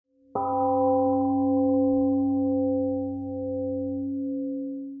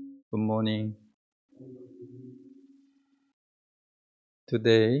morning.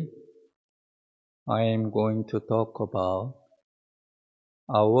 Today, I am going to talk about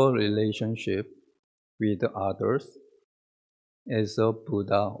our relationship with others as a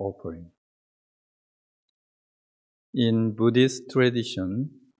Buddha offering. In Buddhist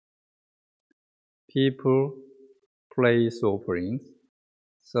tradition, people place offerings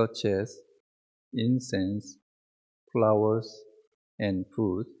such as incense, flowers, and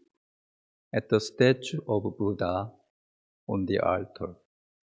food at the statue of Buddha on the altar.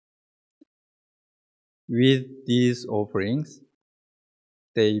 With these offerings,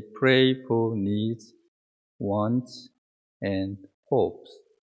 they pray for needs, wants, and hopes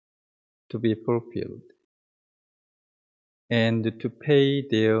to be fulfilled, and to pay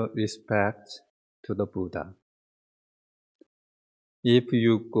their respects to the Buddha. If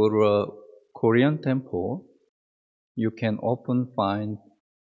you go to a Korean temple, you can often find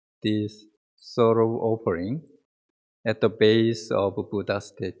this sort of offering at the base of a Buddha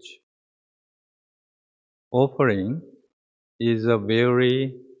statue. Offering is a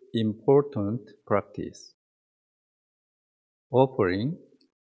very important practice. Offering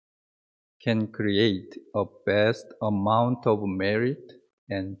can create a vast amount of merit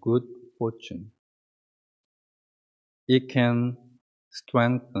and good fortune. It can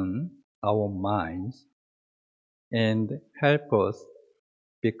strengthen our minds and help us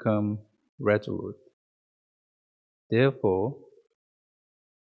become resolute. Therefore,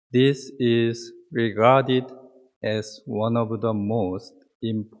 this is regarded as one of the most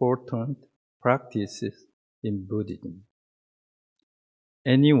important practices in Buddhism.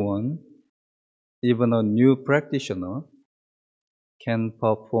 Anyone, even a new practitioner, can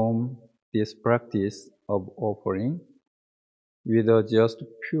perform this practice of offering with a just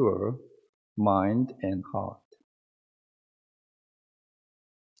pure mind and heart.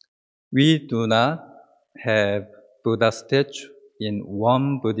 We do not have Buddha statue in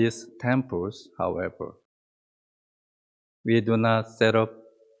one Buddhist temples, however. We do not set up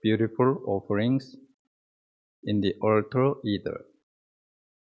beautiful offerings in the altar either.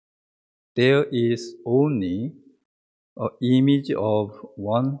 There is only an image of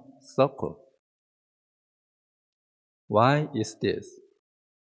one circle. Why is this?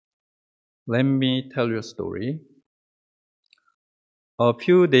 Let me tell you a story. A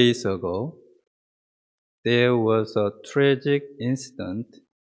few days ago, there was a tragic incident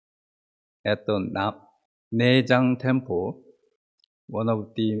at the Naejang Temple, one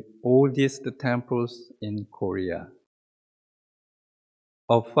of the oldest temples in Korea.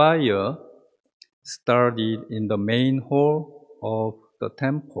 A fire started in the main hall of the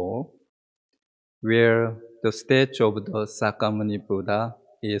temple where the statue of the Sakyamuni Buddha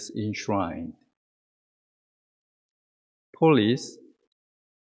is enshrined. Police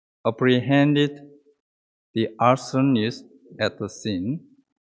apprehended the arsonist at the scene,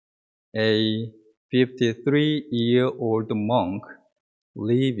 a 53-year-old monk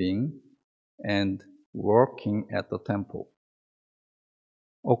living and working at the temple.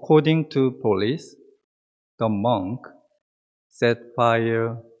 According to police, the monk set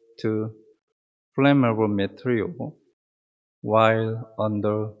fire to flammable material while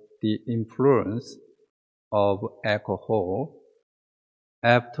under the influence of alcohol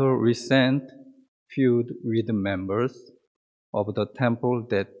after recent feud with members of the temple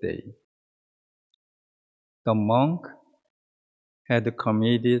that day. The monk had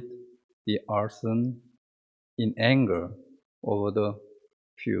committed the arson in anger over the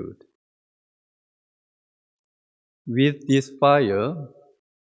feud. With this fire,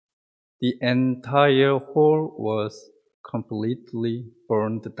 the entire hall was completely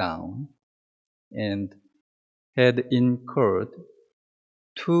burned down and had incurred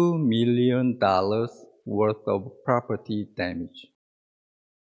 $2 million worth of property damage.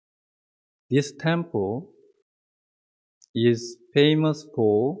 This temple is famous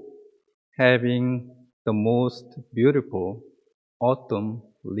for having the most beautiful autumn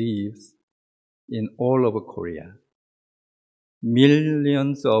leaves in all of Korea.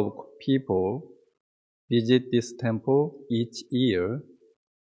 Millions of people visit this temple each year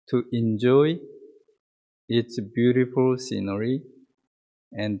to enjoy its beautiful scenery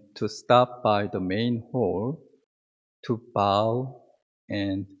and to stop by the main hall to bow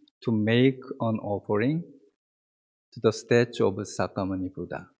and to make an offering to the statue of Sakyamuni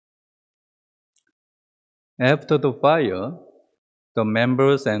Buddha. After the fire, the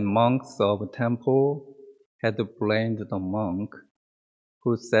members and monks of the temple had blamed the monk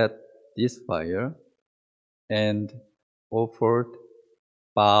who set this fire and offered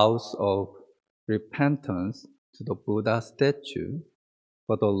vows of repentance to the Buddha statue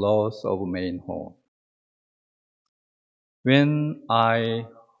for the loss of main hall. When I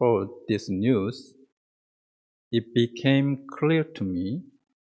heard this news, it became clear to me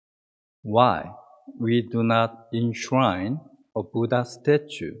why we do not enshrine a Buddha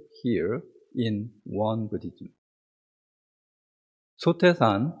statue here in Won Buddhism.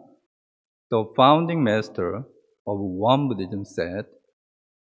 Sotaesan, the founding master of Won Buddhism, said,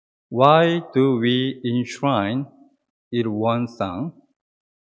 "Why do we enshrine Ilwon-sang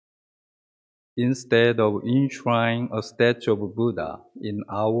instead of enshrining a statue of Buddha in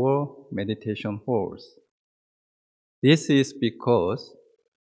our meditation halls? This is because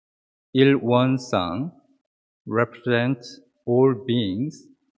Ilwon-sang represents all beings,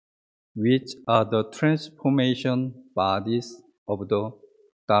 which are the transformation bodies of the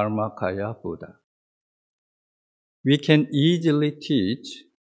Dharmakaya Buddha. We can easily teach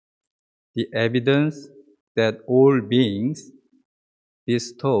the evidence that all beings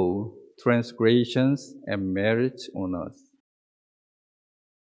bestow transgressions and merits on us.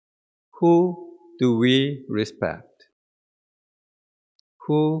 Who do we respect?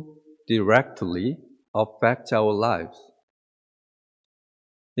 Who directly affects our lives?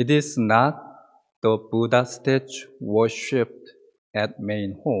 It is not the Buddha statue worshipped at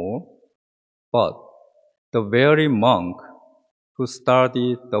main hall, but the very monk who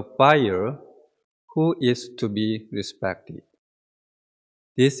started the fire who is to be respected.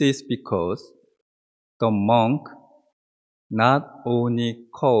 This is because the monk not only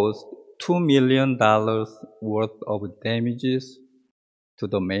caused $2 million worth of damages to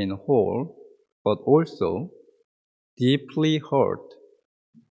the main hall, but also deeply hurt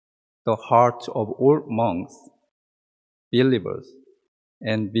the hearts of all monks, believers,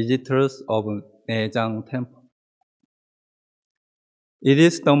 and visitors of Nejang Temple. It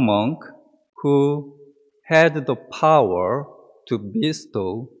is the monk who had the power to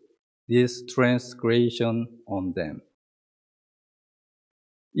bestow this transgression on them.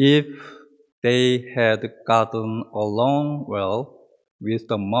 If they had gotten along well with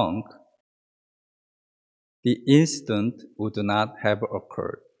the monk, the incident would not have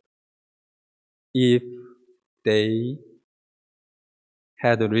occurred. If they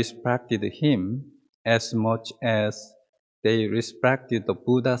had respected him as much as they respected the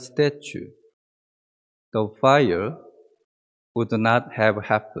Buddha statue, the fire would not have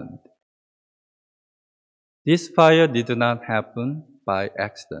happened. This fire did not happen by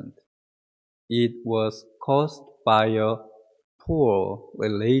accident. It was caused by a poor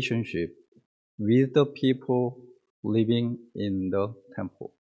relationship with the people living in the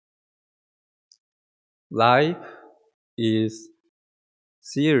temple. Life is a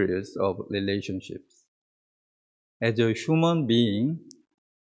series of relationships. As a human being,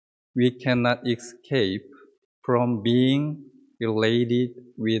 we cannot escape from being related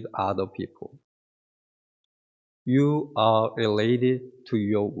with other people. You are related to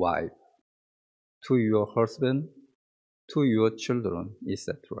your wife, to your husband, to your children,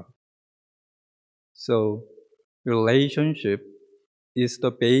 etc. So, relationship is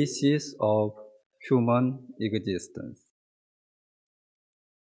the basis of human existence.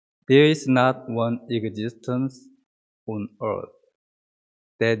 There is not one existence on earth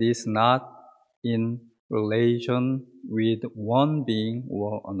that is not in relation with one being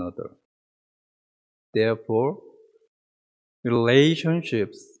or another. Therefore,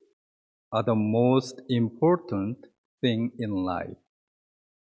 relationships are the most important thing in life.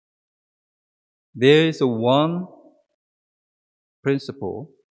 There is one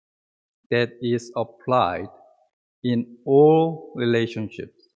principle that is applied in all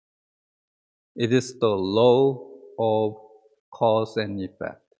relationships. It is the law of cause and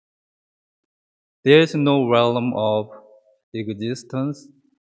effect. There is no realm of existence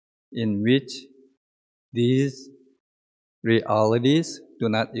in which these realities do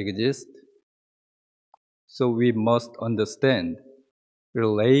not exist. So we must understand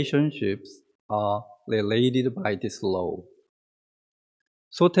relationships are related by this law.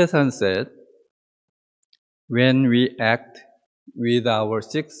 Sotaesan said, when we act with our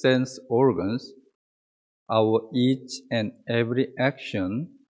six sense organs, our each and every action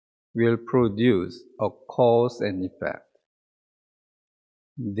will produce a cause and effect.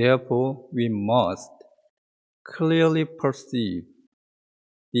 Therefore, we must clearly perceive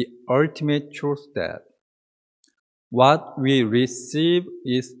the ultimate truth that what we receive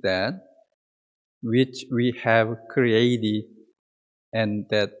is that which we have created, and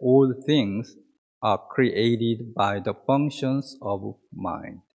that all things are created by the functions of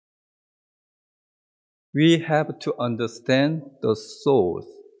mind. We have to understand the source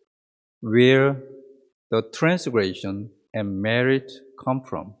where the transgression and marriage come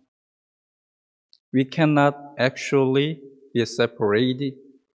from. We cannot actually be separated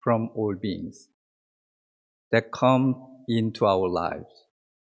from all beings that come into our lives,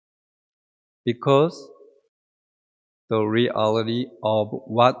 because the reality of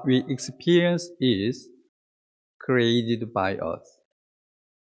what we experience is created by us.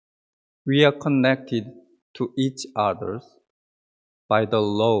 We are connected to each other by the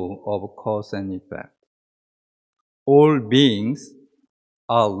law of cause and effect. All beings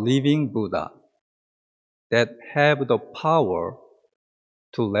are living Buddha that have the power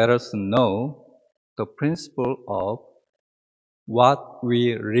to let us know the principle of what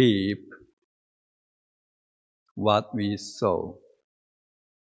we reap, what we sow.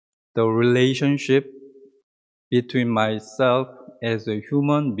 The relationship between myself as a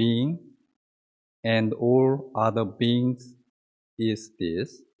human being and all other beings is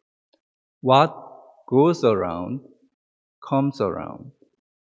this: what goes around comes around.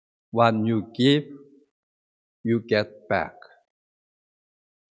 What you give, you get back.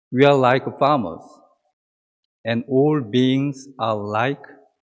 We are like farmers, and all beings are like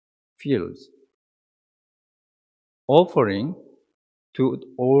fields. Offering to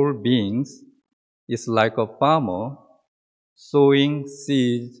all beings is like a farmer sowing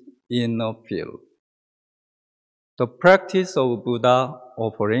seeds in a field. The practice of Buddha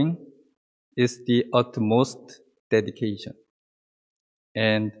offering is the utmost dedication,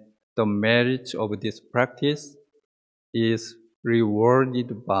 and the merit of this practice is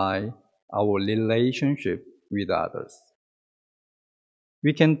rewarded by our relationship with others.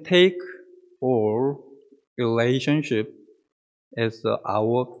 We can take all relationship as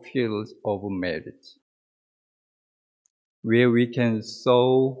our field of merit, where we can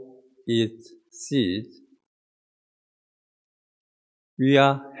sow its seeds. We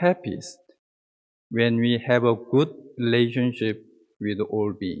are happiest when we have a good relationship with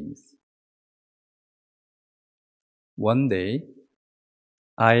all beings. One day,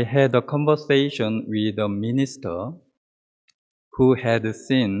 I had a conversation with a minister who had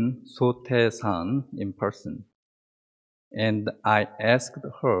seen Sotaesan in person, and I asked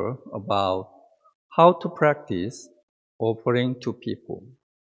her about how to practice offering to people.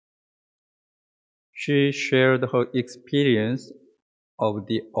 She shared her experience of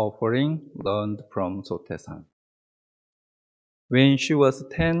the offering learned from Sotaesan. When she was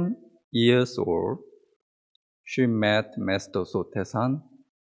 10 years old, she met Master Sotaesan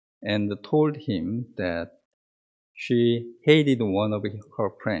and told him that she hated one of her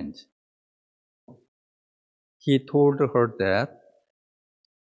friends. He told her that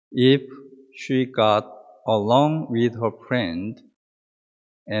if she got along with her friend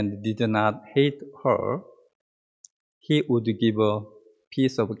and did not hate her, he would give a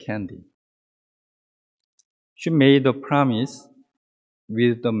piece of candy. She made a promise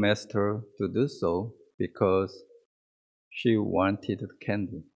with the master to do so because she wanted the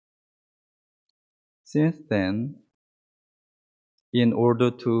candy. Since then, in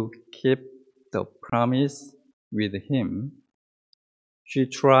order to keep the promise with him, she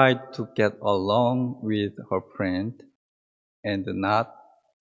tried to get along with her friend and not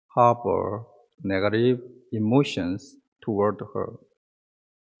harbor negative emotions toward her.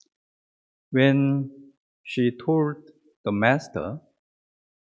 When she told the master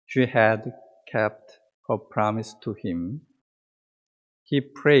she had kept her promise to him, he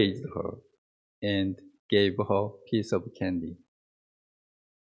praised her and gave her a piece of candy.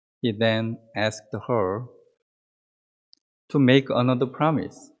 He then asked her to make another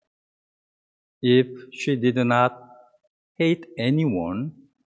promise. If she did not hate anyone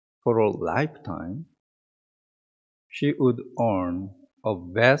for a lifetime, she would earn a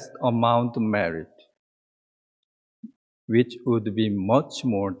vast amount of merit, which would be much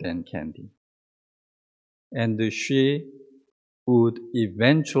more than candy. And she would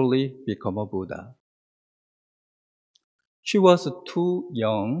eventually become a Buddha. She was too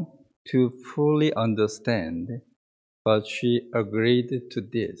young to fully understand, but she agreed to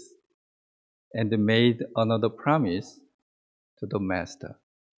this and made another promise to the master.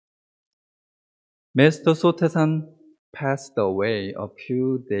 Master Sotaesan passed away a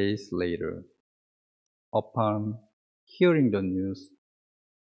few days later. Upon hearing the news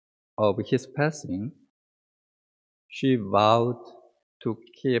of his passing, she vowed to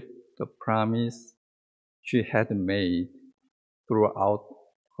keep the promise she had made throughout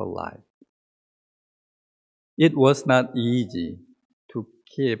her life. It was not easy to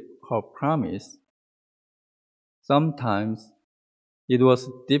keep her promise. Sometimes it was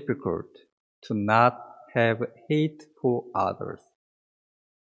difficult to not have hate for others.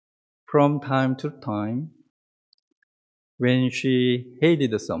 From time to time, When she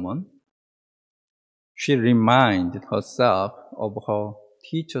hated someone, she reminded herself of her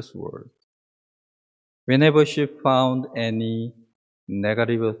teacher's words. Whenever she found any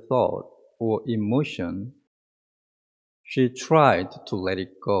negative thought or emotion, she tried to let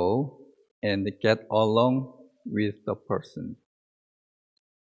it go and get along with the person.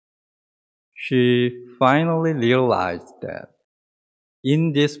 She finally realized that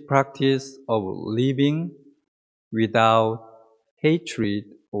in this practice of living without hatred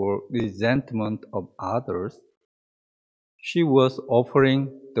or resentment of others, she was offering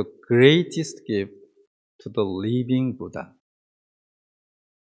the greatest gift to the living Buddha.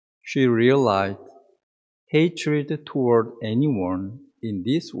 She realized hatred toward anyone in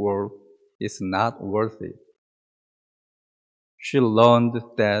this world is not worth it. She learned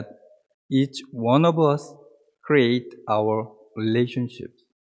that each one of us create our relationships.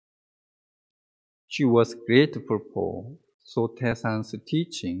 She was grateful for Sotaesan's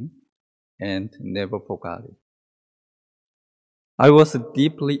teaching and never forgot it. I was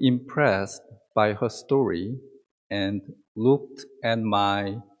deeply impressed by her story and looked at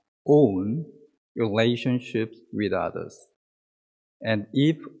my own relationships with others. And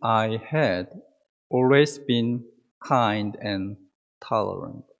if I had always been kind and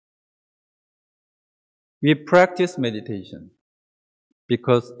tolerant. We practice meditation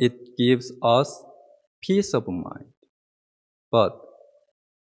because it gives us peace of mind. But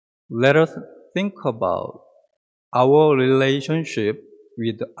let us think about our relationship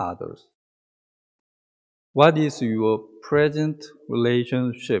with others. What is your present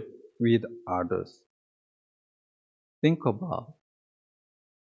relationship with others? Think about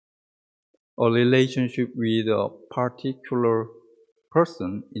a relationship with a particular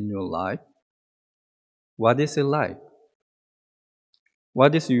person in your life. What is it like?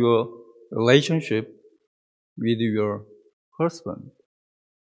 What is your relationship with your husband,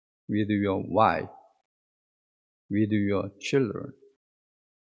 with your wife, with your children?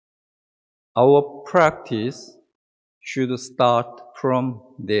 Our practice should start from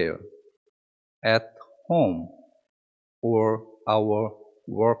there, at home or our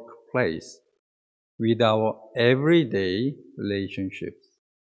workplace, with our everyday relationships.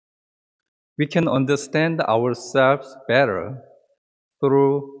 We can understand ourselves better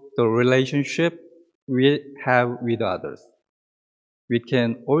through the relationship we have with others. We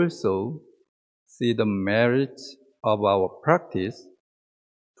can also see the merits of our practice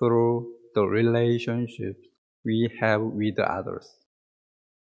through the relationships we have with others.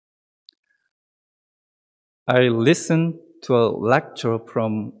 I listened to a lecture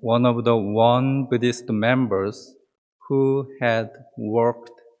from one of the Won Buddhist members who had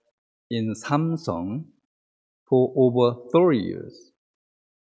worked in Samsung for over 30 years.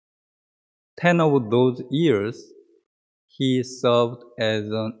 10 of those years, he served as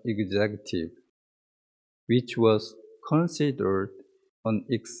an executive, which was considered an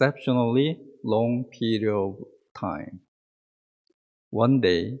exceptionally long period of time. One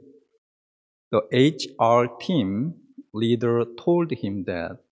day, the HR team leader told him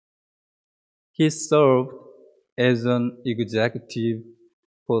that he served as an executive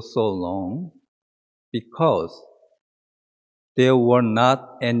for so long because there were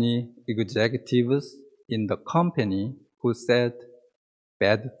not any executives in the company who said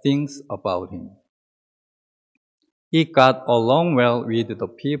bad things about him. He got along well with the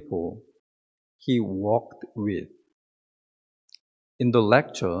people he worked with. In the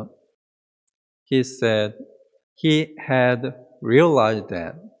lecture, he said he had realized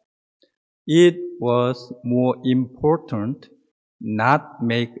that it was more important not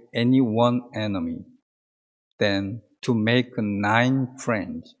make any one enemy than to make 9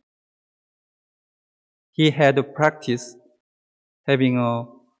 friends. He had practiced having a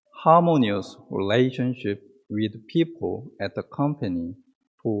harmonious relationship with people at the company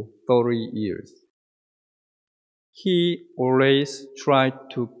for 30 years. He always tried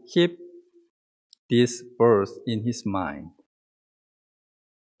to keep this verse in his mind.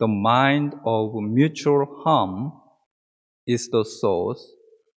 The mind of mutual harm is the source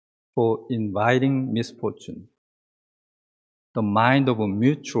for inviting misfortune. The mind of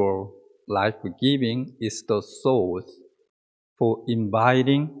mutual life-giving is the source for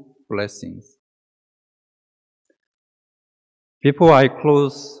inviting blessings. Before I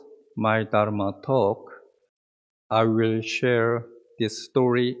close my Dharma talk, I will share this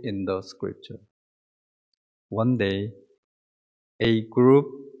story in the scripture. One day, a group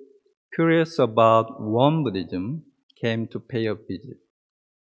curious about Won Buddhism came to pay a visit.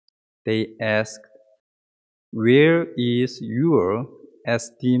 They asked, "Where is your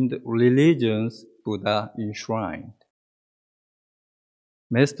esteemed religion's Buddha enshrined?"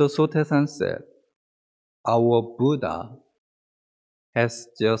 Master Sotaesan said, "Our Buddha has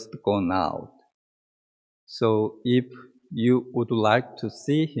just gone out. So if you would like to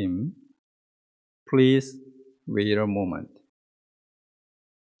see him, please wait a moment."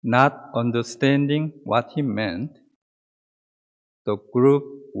 Not understanding what he meant, the group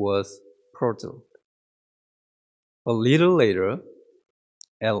was puzzled. A little later,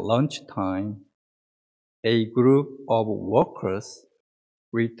 at lunchtime, a group of workers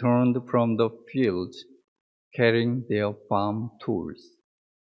returned from the field carrying their farm tools.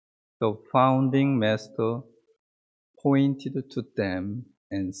 The founding master pointed to them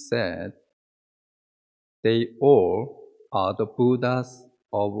and said, "They all are the Buddhas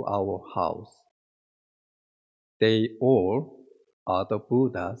of our house. They all are the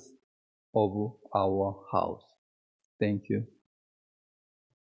Buddhas of our house." Thank you.